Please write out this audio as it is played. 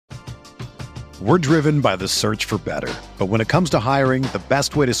We're driven by the search for better. But when it comes to hiring, the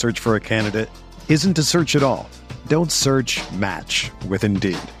best way to search for a candidate isn't to search at all. Don't search, match with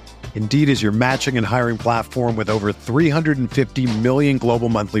Indeed. Indeed is your matching and hiring platform with over 350 million global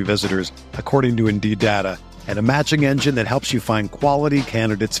monthly visitors, according to Indeed data, and a matching engine that helps you find quality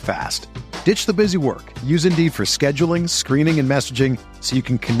candidates fast. Ditch the busy work. Use Indeed for scheduling, screening, and messaging so you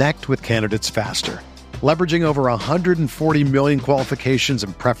can connect with candidates faster. Leveraging over 140 million qualifications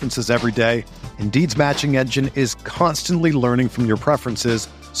and preferences every day, Indeed's matching engine is constantly learning from your preferences,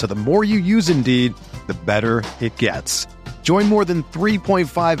 so the more you use Indeed, the better it gets. Join more than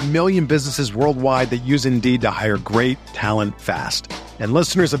 3.5 million businesses worldwide that use Indeed to hire great talent fast. And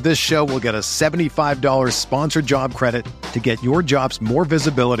listeners of this show will get a $75 sponsored job credit to get your jobs more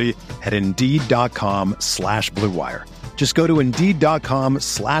visibility at Indeed.com/Blue Wire. Just go to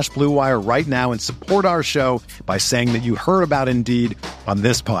Indeed.com/Blue Wire right now and support our show by saying that you heard about Indeed on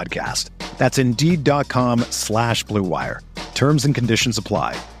this podcast. That's Indeed.com/Blue Wire. Terms and conditions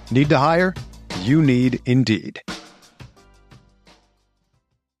apply. Need to hire? You need Indeed.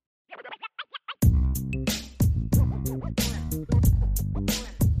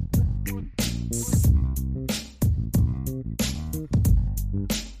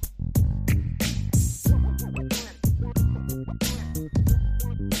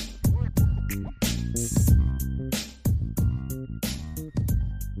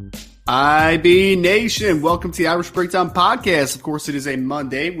 IB Nation, welcome to the Irish Breakdown Podcast. Of course, it is a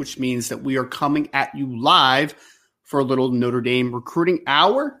Monday, which means that we are coming at you live for a little Notre Dame recruiting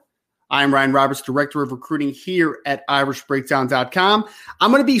hour. I'm Ryan Roberts, Director of Recruiting here at irishbreakdown.com.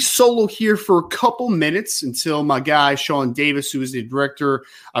 I'm going to be solo here for a couple minutes until my guy, Sean Davis, who is the director.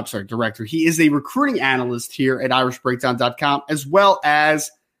 He is a recruiting analyst here at irishbreakdown.com, as well as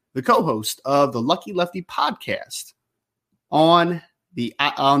the co-host of the Lucky Lefty podcast on the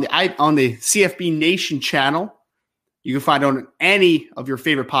CFB Nation channel. You can find it on any of your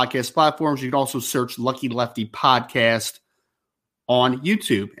favorite podcast platforms. You can also search Lucky Lefty Podcast on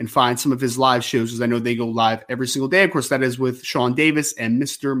YouTube and find some of his live shows, as I know they go live every single day. Of course, that is with Sean Davis and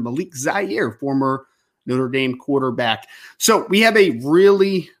Mr. Malik Zaire, former Notre Dame quarterback. So we have a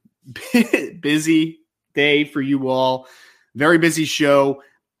really busy day for you all. Very busy show.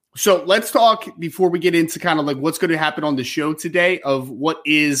 So let's talk before we get into kind of like what's going to happen on the show today of what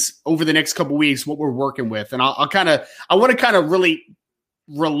is over the next couple of weeks, what we're working with. And I want to kind of really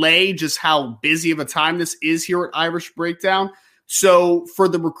relay just how busy of a time this is here at Irish Breakdown. So for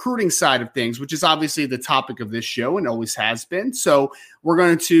the recruiting side of things, which is obviously the topic of this show and always has been. So we're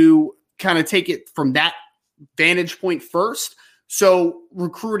going to kind of take it from that vantage point first. So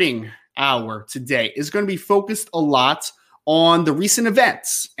recruiting hour today is going to be focused a lot on the recent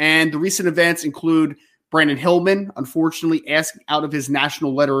events. And the recent events include Brandon Hillman, unfortunately, asking out of his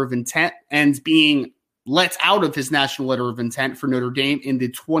national letter of intent and being let out of his national letter of intent for Notre Dame in the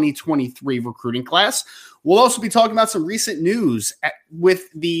 2023 recruiting class. We'll also be talking about some recent news with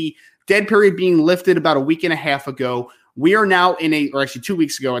the dead period being lifted about a week and a half ago. We are now or actually 2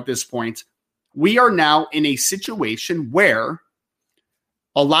 weeks ago at this point, we are now in a situation where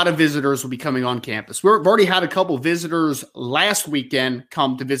a lot of visitors will be coming on campus. We've already had a couple visitors last weekend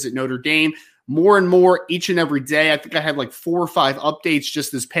come to visit Notre Dame. More and more each and every day. I think I had like 4 or 5 updates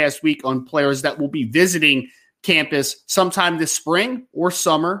just this past week on players that will be visiting campus sometime this spring or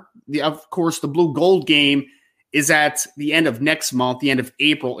summer. Of course, the Blue Gold game is at the end of next month, the end of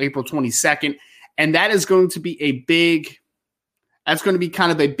April 22nd. And that is going to be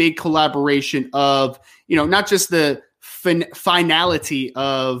kind of a big collaboration of, not just the finality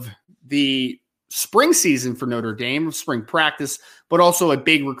of the spring season for Notre Dame, spring practice, but also a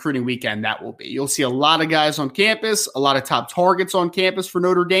big recruiting weekend that will be. You'll see a lot of guys on campus, a lot of top targets on campus for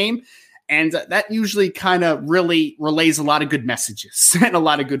Notre Dame, and that usually kind of really relays a lot of good messages and a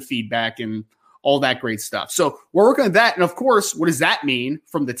lot of good feedback and all that great stuff. So we're working on that, and of course, what does that mean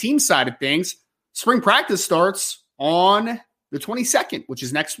from the team side of things? Spring practice starts on the 22nd, which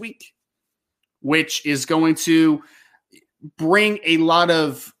is next week, which is going to bring a lot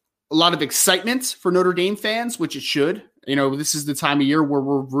of excitement for Notre Dame fans, which it should. This is the time of year where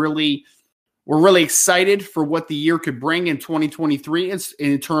we're really excited for what the year could bring in 2023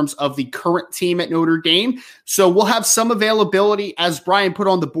 in terms of the current team at Notre Dame. So we'll have some availability, as Brian put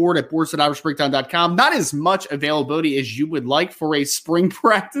on the board at boards@irishbreakdown.com. Not as much availability as you would like for a spring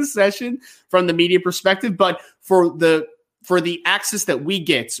practice session from the media perspective, but for the access that we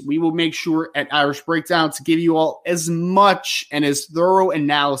get, we will make sure at Irish Breakdown to give you all as much and as thorough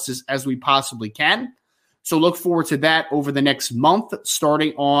analysis as we possibly can. So look forward to that over the next month.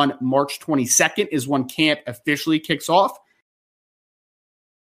 Starting on March 22nd is when camp officially kicks off.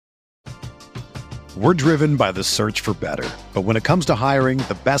 We're driven by the search for better. But when it comes to hiring,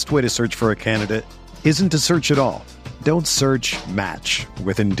 the best way to search for a candidate isn't to search at all. Don't search, match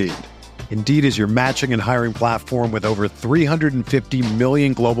with Indeed. Indeed is your matching and hiring platform with over 350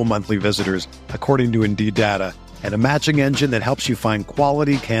 million global monthly visitors, according to Indeed data, and a matching engine that helps you find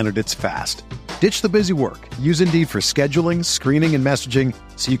quality candidates fast. Ditch the busy work. Use Indeed for scheduling, screening, and messaging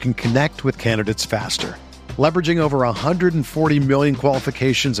so you can connect with candidates faster. Leveraging over 140 million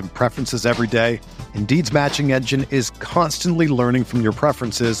qualifications and preferences every day, Indeed's matching engine is constantly learning from your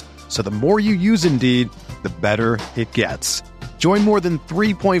preferences, so the more you use Indeed, the better it gets. Join more than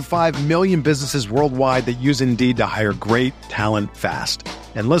 3.5 million businesses worldwide that use Indeed to hire great talent fast.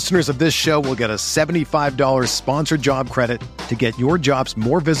 And listeners of this show will get a $75 sponsored job credit to get your jobs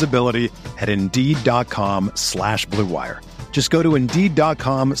more visibility at Indeed.com/Blue Wire. Just go to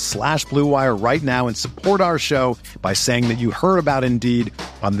Indeed.com/Blue Wire right now and support our show by saying that you heard about Indeed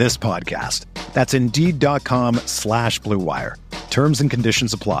on this podcast. That's Indeed.com/Blue Wire. Terms and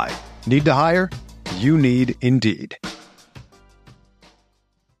conditions apply. Need to hire? You need Indeed.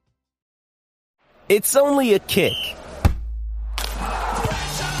 It's only a kick,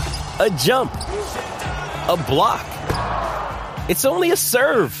 a jump, a block. It's only a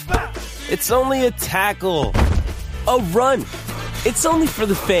serve. It's only a tackle, a run. It's only for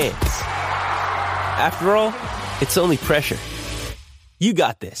the fans. After all, it's only pressure. You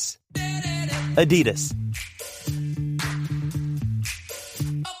got this. Adidas.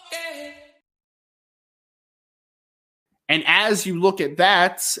 And as you look at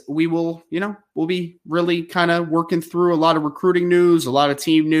that, we will, we'll be really kind of working through a lot of recruiting news, a lot of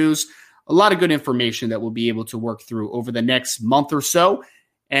team news, a lot of good information that we'll be able to work through over the next month or so.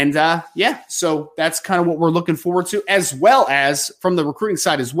 And so that's kind of what we're looking forward to, as well as from the recruiting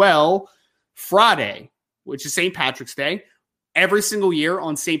side as well, Friday, which is St. Patrick's Day. Every single year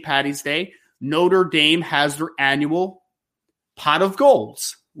on St. Patty's Day, Notre Dame has their annual Pot of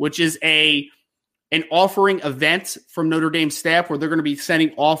Golds, which is an offering event from Notre Dame staff where they're going to be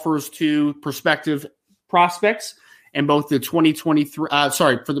sending offers to prospective prospects and both the 2023,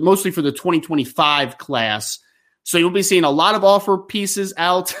 mostly for the 2025 class. So you'll be seeing a lot of offer pieces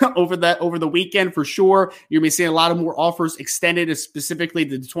out over the weekend for sure. You're going to be seeing a lot of more offers extended specifically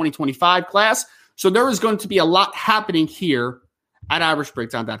to the 2025 class. So there is going to be a lot happening here at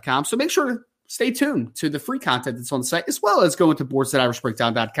irishbreakdown.com. So make sure to stay tuned to the free content that's on the site, as well as going to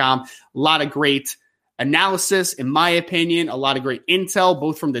boards.irishbreakdown.com. A lot of great analysis, in my opinion, a lot of great intel,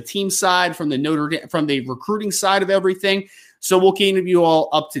 both from the team side, from the recruiting side of everything. So we'll keep you all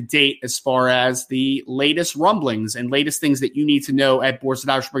up to date as far as the latest rumblings and latest things that you need to know at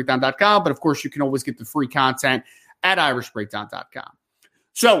boards.irishbreakdown.com. But of course, you can always get the free content at irishbreakdown.com.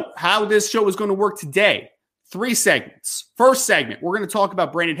 So how this show is going to work today, 3 segments. First segment, we're going to talk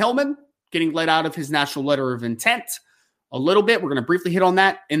about Brandon Hillman getting let out of his national letter of intent a little bit. We're going to briefly hit on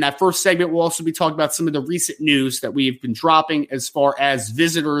that. In that first segment, we'll also be talking about some of the recent news that we've been dropping as far as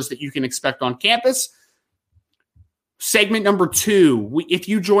visitors that you can expect on campus. Segment number 2, if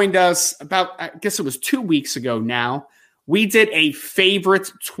you joined us about, I guess it was 2 weeks ago now, we did a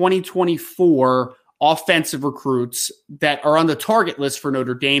favorite 2024 offensive recruits that are on the target list for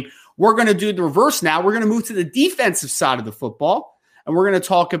Notre Dame. We're going to do the reverse now. We're going to move to the defensive side of the football, and we're going to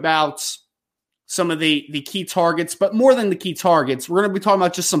talk about some of the key targets, but more than the key targets, we're going to be talking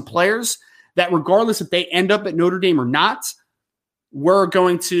about just some players that regardless if they end up at Notre Dame or not, we're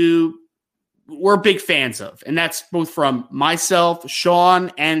big fans of. And that's both from myself,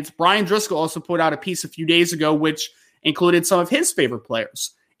 Sean, and Brian Driscoll also put out a piece a few days ago, which included some of his favorite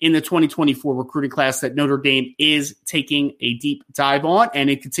players in the 2024 recruiting class that Notre Dame is taking a deep dive on and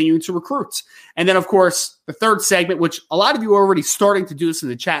continuing to recruit. And then, of course, the third segment, which a lot of you are already starting to do this in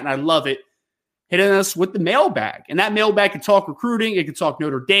the chat, and I love it, hitting us with the mailbag. And that mailbag could talk recruiting, it could talk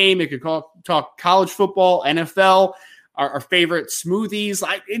Notre Dame, it could talk college football, NFL, our favorite smoothies.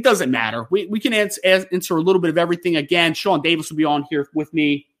 It doesn't matter. We can answer a little bit of everything. Again, Sean Davis will be on here with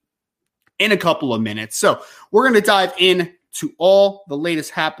me in a couple of minutes. So we're going to dive in to all the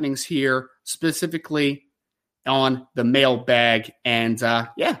latest happenings here, specifically on the mailbag. And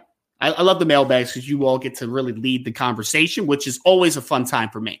I love the mailbags because you all get to really lead the conversation, which is always a fun time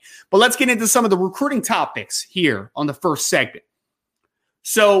for me. But let's get into some of the recruiting topics here on the first segment.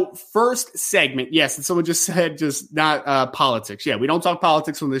 So first segment, yes, and someone just said just not politics. Yeah, we don't talk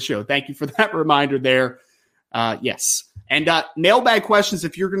politics on this show. Thank you for that reminder there. Yes. And mailbag questions,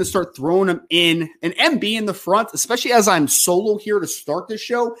 if you're going to start throwing them in, an MB in the front, especially as I'm solo here to start this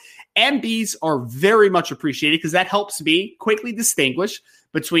show, MBs are very much appreciated because that helps me quickly distinguish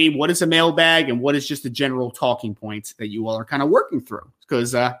between what is a mailbag and what is just a general talking point that you all are kind of working through.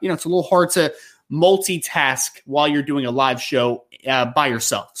 Because, it's a little hard to multitask while you're doing a live show by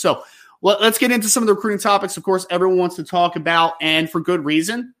yourself. So let's get into some of the recruiting topics. Of course, everyone wants to talk about, and for good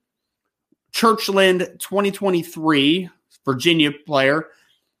reason, Churchland 2023 Virginia player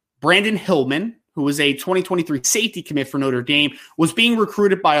Brandon Hillman, who was a 2023 safety commit for Notre Dame, was being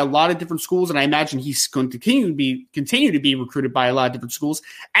recruited by a lot of different schools, and I imagine he's going to continue to be recruited by a lot of different schools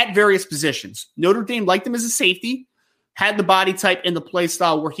at various positions. Notre Dame liked him as a safety, had the body type and the play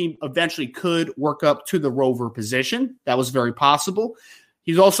style where he eventually could work up to the rover position. That was very possible.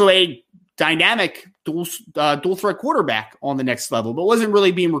 He's also a dynamic dual threat quarterback on the next level, but wasn't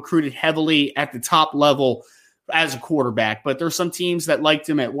really being recruited heavily at the top level as a quarterback. But there's some teams that liked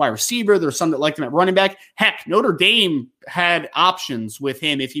him at wide receiver. There's some that liked him at running back. Heck, Notre Dame had options with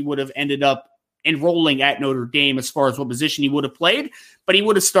him if he would have ended up enrolling at Notre Dame as far as what position he would have played, but he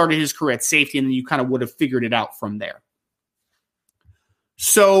would have started his career at safety, and then you kind of would have figured it out from there.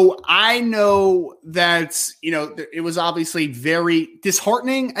 So I know that, it was obviously very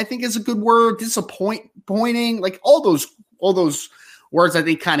disheartening, I think is a good word, disappointing, like all those words I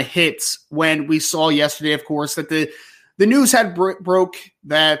think kind of hits when we saw yesterday, of course, that the news had broke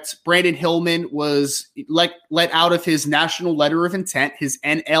that Brandon Hillman was let out of his national letter of intent, his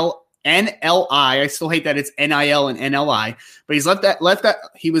NLI. I still hate that it's NIL and NLI, but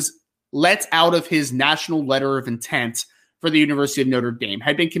he was let out of his national letter of intent for the University of Notre Dame.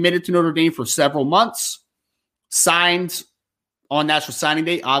 Had been committed to Notre Dame for several months, signed on National Signing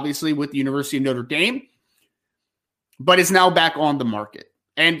Day, obviously with the University of Notre Dame, but is now back on the market.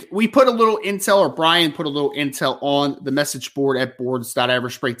 And we put a little intel, or Brian put a little intel on the message board at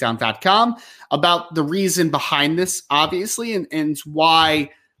boards.irishbreakdown.com about the reason behind this, obviously, and why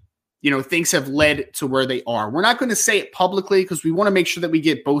things have led to where they are. We're not going to say it publicly because we want to make sure that we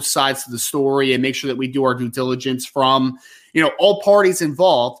get both sides of the story and make sure that we do our due diligence from, all parties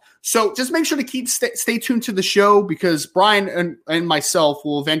involved. So just make sure to stay tuned to the show, because Brian and myself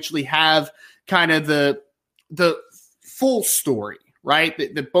will eventually have kind of the full story, right?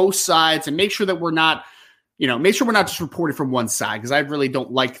 The both sides, and make sure that we're not just reporting from one side, because I really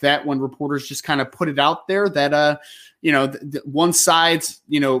don't like that when reporters just kind of put it out there that, one side's,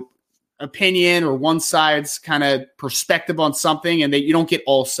 opinion or one side's kind of perspective on something, and that you don't get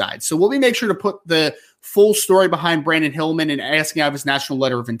all sides. So we'll make sure to put the full story behind Brandon Hillman and asking out of his national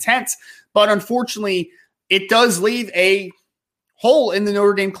letter of intent. But unfortunately, it does leave a hole in the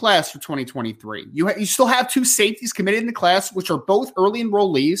Notre Dame class for 2023. You still have two safeties committed in the class, which are both early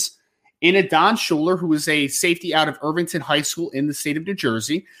enrollees, in a Don Schuler, who is a safety out of Irvington High School in the state of New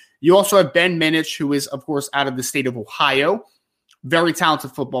Jersey. You also have Ben Minich, who is, of course, out of the state of Ohio. Very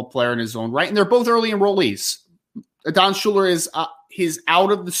talented football player in his own right. And they're both early enrollees. Don Schuler is he's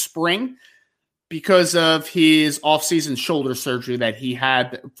out of the spring because of his offseason shoulder surgery that he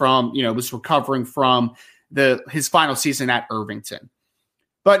had from, was recovering from his final season at Irvington.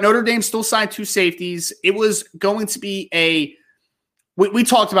 But Notre Dame still signed two safeties. It was going to be we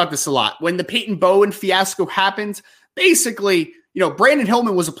talked about this a lot. When the Peyton Bowen fiasco happened, basically, Brandon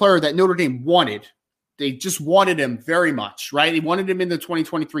Hillman was a player that Notre Dame wanted. They just wanted him very much, right? They wanted him in the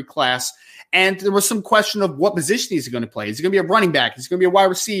 2023 class. And there was some question of what position he's going to play. Is he going to be a running back? Is he going to be a wide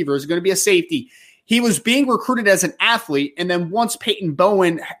receiver? Is he going to be a safety? He was being recruited as an athlete. And then once Peyton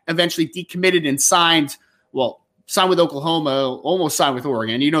Bowen eventually decommitted and signed with Oklahoma, almost signed with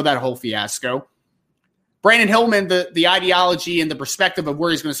Oregon, that whole fiasco. Brandon Hillman, the ideology and the perspective of where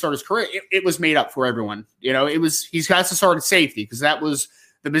he's going to start his career, it was made up for everyone. He has to start at safety because that was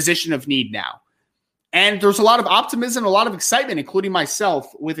the position of need now. And there's a lot of optimism, a lot of excitement, including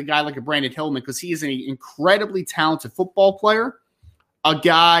myself, with a guy like a Brandon Hillman, because he is an incredibly talented football player, a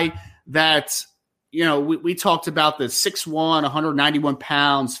guy that, we talked about the 6'1", 191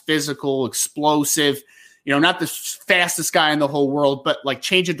 pounds, physical, explosive, not the fastest guy in the whole world, but like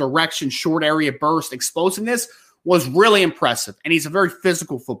change of direction, short area burst, explosiveness was really impressive. And he's a very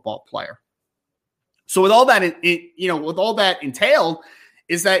physical football player. So with all that, with all that entailed,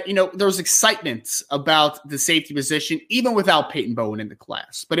 is that, there's excitement about the safety position, even without Peyton Bowen in the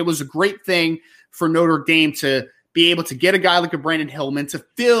class. But it was a great thing for Notre Dame to be able to get a guy like a Brandon Hillman to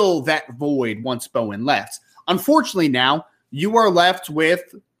fill that void once Bowen left. Unfortunately, now you are left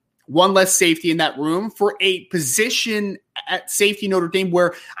with one less safety in that room for a position at safety Notre Dame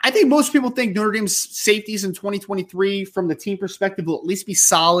where I think most people think Notre Dame's safeties in 2023 from the team perspective will at least be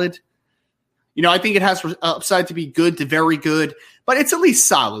solid. I think it has upside to be good to very good, but it's at least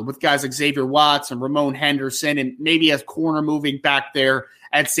solid with guys like Xavier Watts and Ramon Henderson and maybe a corner moving back there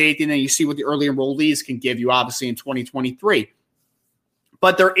at safety. And then you see what the early enrollees can give you, obviously, in 2023.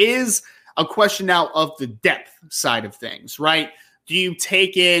 But there is a question now of the depth side of things, right? Do you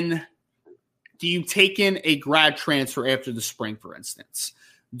take in Do you take in a grad transfer after the spring, for instance?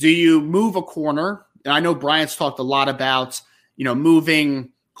 Do you move a corner? And I know Bryant's talked a lot about, moving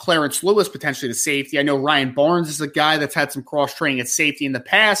Clarence Lewis potentially to safety. I know Ryan Barnes is a guy that's had some cross-training at safety in the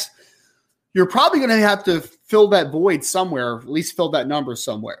past. You're probably going to have to fill that void somewhere, at least fill that number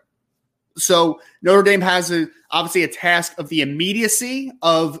somewhere. So Notre Dame has obviously a task of the immediacy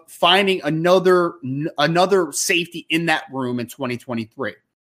of finding another safety in that room in 2023.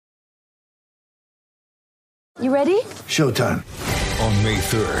 You ready? Showtime. On May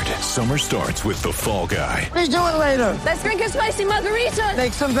 3rd, summer starts with The Fall Guy. Let's do it later. Let's drink a spicy margarita.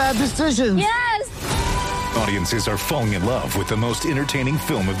 Make some bad decisions. Yes. Audiences are falling in love with the most entertaining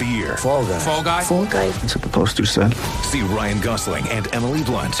film of the year. Fall Guy. Fall Guy? Fall Guy. That's what the poster said. See Ryan Gosling and Emily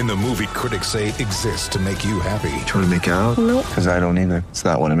Blunt in the movie critics say exists to make you happy. Trying to make it out? Nope. Because I don't either. It's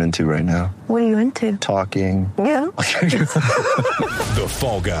not what I'm into right now. What are you into? Talking. Yeah. The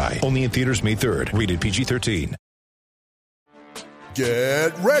Fall Guy. Only in theaters May 3rd. Rated PG-13.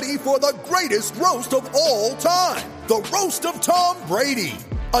 Get ready for the greatest roast of all time. The Roast of Tom Brady.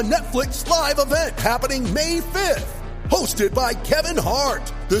 A Netflix live event happening May 5th. Hosted by Kevin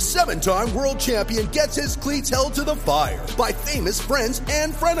Hart. The 7-time world champion gets his cleats held to the fire by famous friends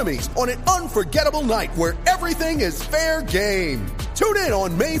and frenemies on an unforgettable night where everything is fair game. Tune in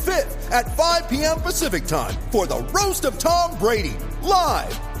on May 5th at 5 p.m. Pacific time for the Roast of Tom Brady.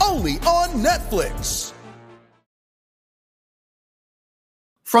 Live only on Netflix.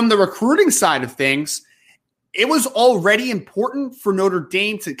 From the recruiting side of things, it was already important for Notre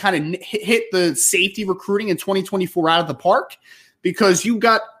Dame to kind of hit the safety recruiting in 2024 out of the park because you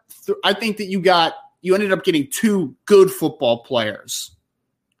ended up getting two good football players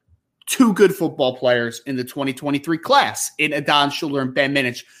in the 2023 class in Adon Schuler and Ben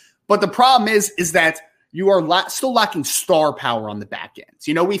Minich. But the problem is that you are still lacking star power on the back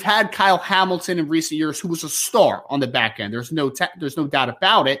end. We've had Kyle Hamilton in recent years who was a star on the back end. There's no doubt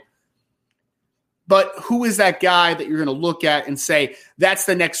about it. But who is that guy that you're going to look at and say, that's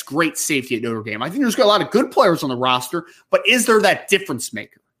the next great safety at Notre Dame? I think there's got a lot of good players on the roster, but is there that difference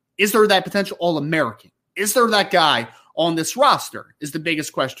maker? Is there that potential All-American? Is there that guy on this roster is the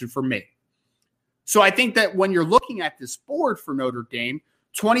biggest question for me. So I think that when you're looking at this board for Notre Dame,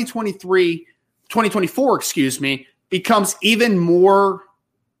 2024, becomes even more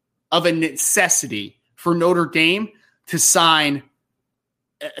of a necessity for Notre Dame to sign.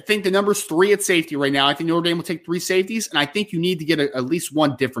 I think the number's 3 at safety right now. I think Notre Dame will take 3 safeties, and I think you need to get at least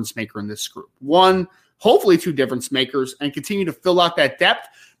one difference maker in this group. Hopefully 2 difference makers, and continue to fill out that depth.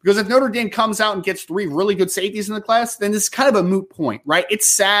 Because if Notre Dame comes out and gets 3 really good safeties in the class, then this is kind of a moot point, right? It's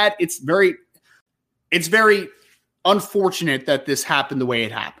sad. It's very unfortunate that this happened the way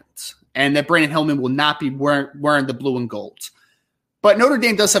it happens, and that Brandon Hillman will not be wearing the blue and golds. But Notre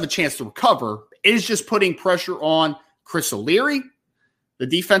Dame does have a chance to recover. It is just putting pressure on Chris O'Leary, the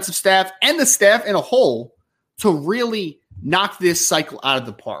defensive staff, and the staff in a whole to really knock this cycle out of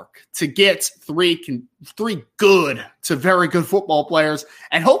the park, to get 3 good to very good football players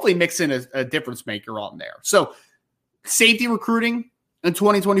and hopefully mix in a difference maker on there. So safety recruiting in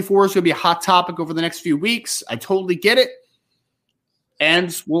 2024 is going to be a hot topic over the next few weeks. I totally get it.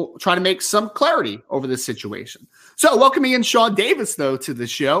 And we'll try to make some clarity over this situation. So welcoming in Sean Davis, though, to the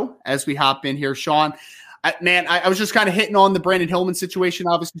show as we hop in here. Sean, I was just kind of hitting on the Brandon Hillman situation.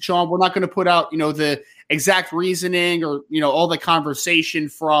 Obviously, Sean, we're not going to put out, the exact reasoning or, all the conversation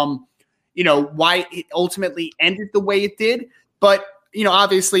from, why it ultimately ended the way it did. But,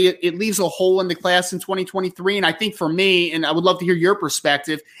 obviously it leaves a hole in the class in 2023. And I think for me, and I would love to hear your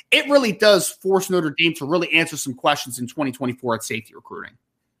perspective, it really does force Notre Dame to really answer some questions in 2024 at safety recruiting.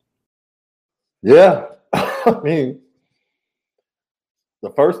 Yeah. I mean, the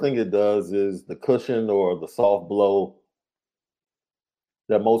first thing it does is the cushion or the soft blow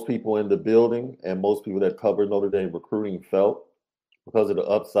that most people in the building and most people that cover Notre Dame recruiting felt because of the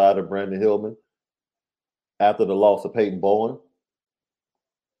upside of Brandon Hillman after the loss of Peyton Bowen.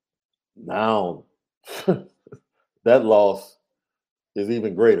 Now, that loss is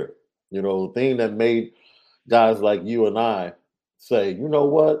even greater. The thing that made guys like you and I say, you know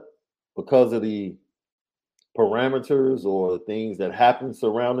what, because of the parameters or things that happened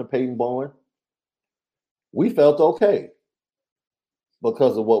surrounding Peyton Bowen, we felt okay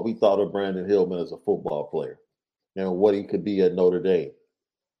because of what we thought of Brandon Hillman as a football player and what he could be at Notre Dame.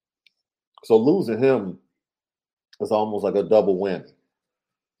 So losing him is almost like a double whammy,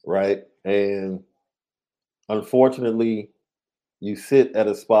 right? And unfortunately, you sit at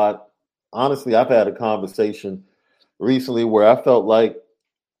a spot. Honestly, I've had a conversation recently where I felt like,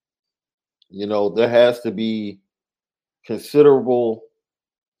 there has to be considerable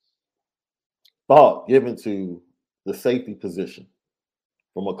thought given to the safety position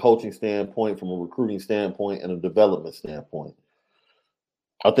from a coaching standpoint, from a recruiting standpoint, and a development standpoint.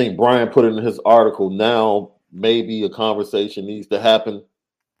 I think Brian put it in his article. Now maybe a conversation needs to happen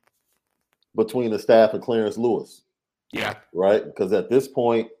between the staff and Clarence Lewis. Yeah. Right? Because at this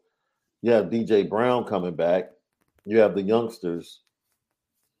point, you have DJ Brown coming back. You have the youngsters,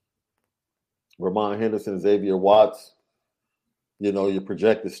 Ramon Henderson, Xavier Watts, your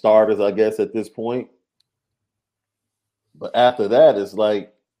projected starters, I guess, at this point. But after that, it's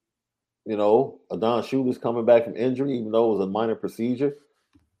like, Adon Shooter's coming back from injury, even though it was a minor procedure.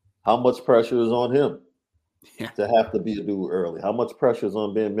 How much pressure is on him to have to be a dude early? How much pressure is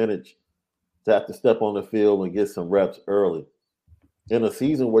on Ben Minich to have to step on the field and get some reps early in a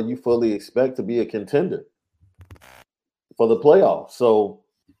season where you fully expect to be a contender for the playoffs? So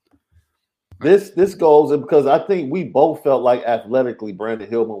this goes, because I think we both felt like athletically Brandon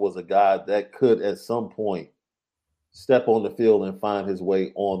Hillman was a guy that could at some point step on the field and find his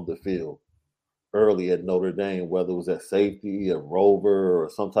way on the field early at Notre Dame, whether it was at safety, at rover, or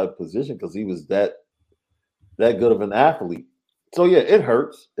some type of position, because he was that good of an athlete. So, yeah, it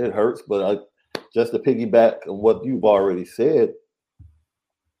hurts. It hurts. But just to piggyback on what you've already said,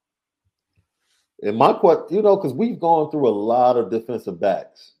 and my question, because we've gone through a lot of defensive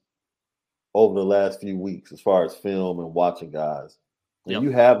backs over the last few weeks as far as film and watching guys. And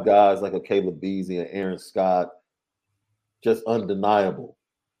you have guys like a Caleb Beasley and Aaron Scott, just undeniable,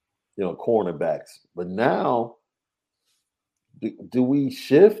 cornerbacks. But now, do we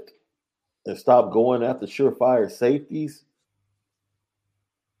shift and stop going after surefire safeties?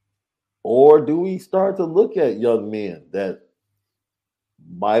 Or do we start to look at young men that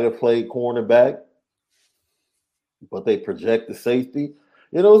might have played cornerback, but they project the safety?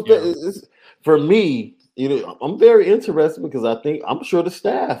 It's, for me, I'm very interested because I'm sure the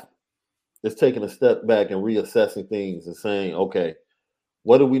staff is taking a step back and reassessing things and saying, okay,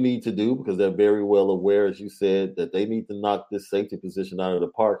 what do we need to do? Because they're very well aware, as you said, that they need to knock this safety position out of the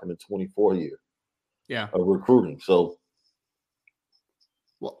park in the 24 year of recruiting. So,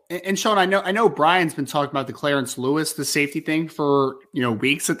 well, and Sean, I know Brian's been talking about the Clarence Lewis, the safety thing for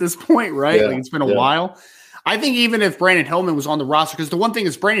weeks at this point, right? Yeah, like it's been a while. I think even if Brandon Hillman was on the roster, because the one thing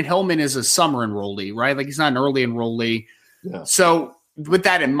is Brandon Hillman is a summer enrollee, right? Like he's not an early enrollee. Yeah. So with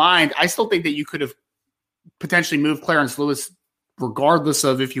that in mind, I still think that you could have potentially moved Clarence Lewis regardless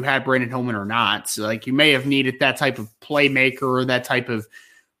of if you had Brandon Hillman or not. So like you may have needed that type of playmaker or that type of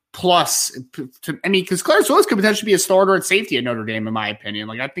plus. Because Clarence Lewis could potentially be a starter at safety at Notre Dame, in my opinion.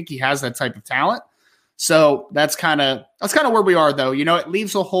 Like I think he has that type of talent. So that's kind of where we are, though. It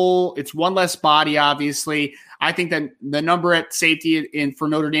leaves a hole. It's one less body, obviously. I think that the number at safety for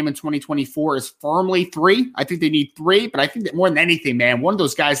Notre Dame in 2024 is firmly 3. I think they need 3, but I think that more than anything, man, one of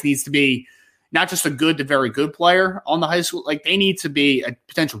those guys needs to be not just a good to very good player on the high school. Like they need to be a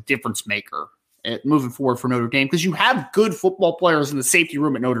potential difference maker moving forward for Notre Dame, because you have good football players in the safety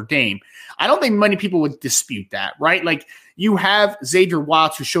room at Notre Dame. I don't think many people would dispute that, right? Like you have Xavier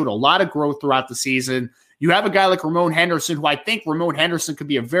Watts, who showed a lot of growth throughout the season. You have a guy like Ramon Henderson, who I think Ramon Henderson could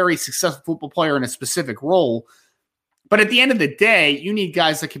be a very successful football player in a specific role. But at the end of the day, you need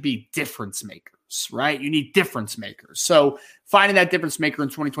guys that could be difference makers, right? You need difference makers. So finding that difference maker in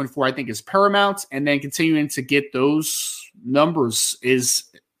 2024, I think, is paramount. And then continuing to get those numbers is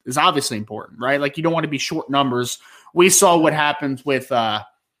obviously important, right? Like you don't want to be short numbers. We saw what happened with the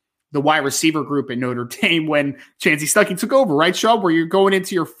wide receiver group at Notre Dame when Chancey Stuckey took over, right, Sean? Where you're going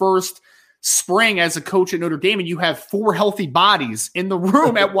into your first spring as a coach at Notre Dame and you have 4 healthy bodies in the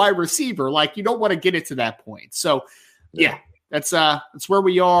room at wide receiver. Like you don't want to get it to that point. So yeah, that's where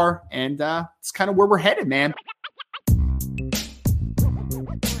we are. And it's kind of where we're headed, man.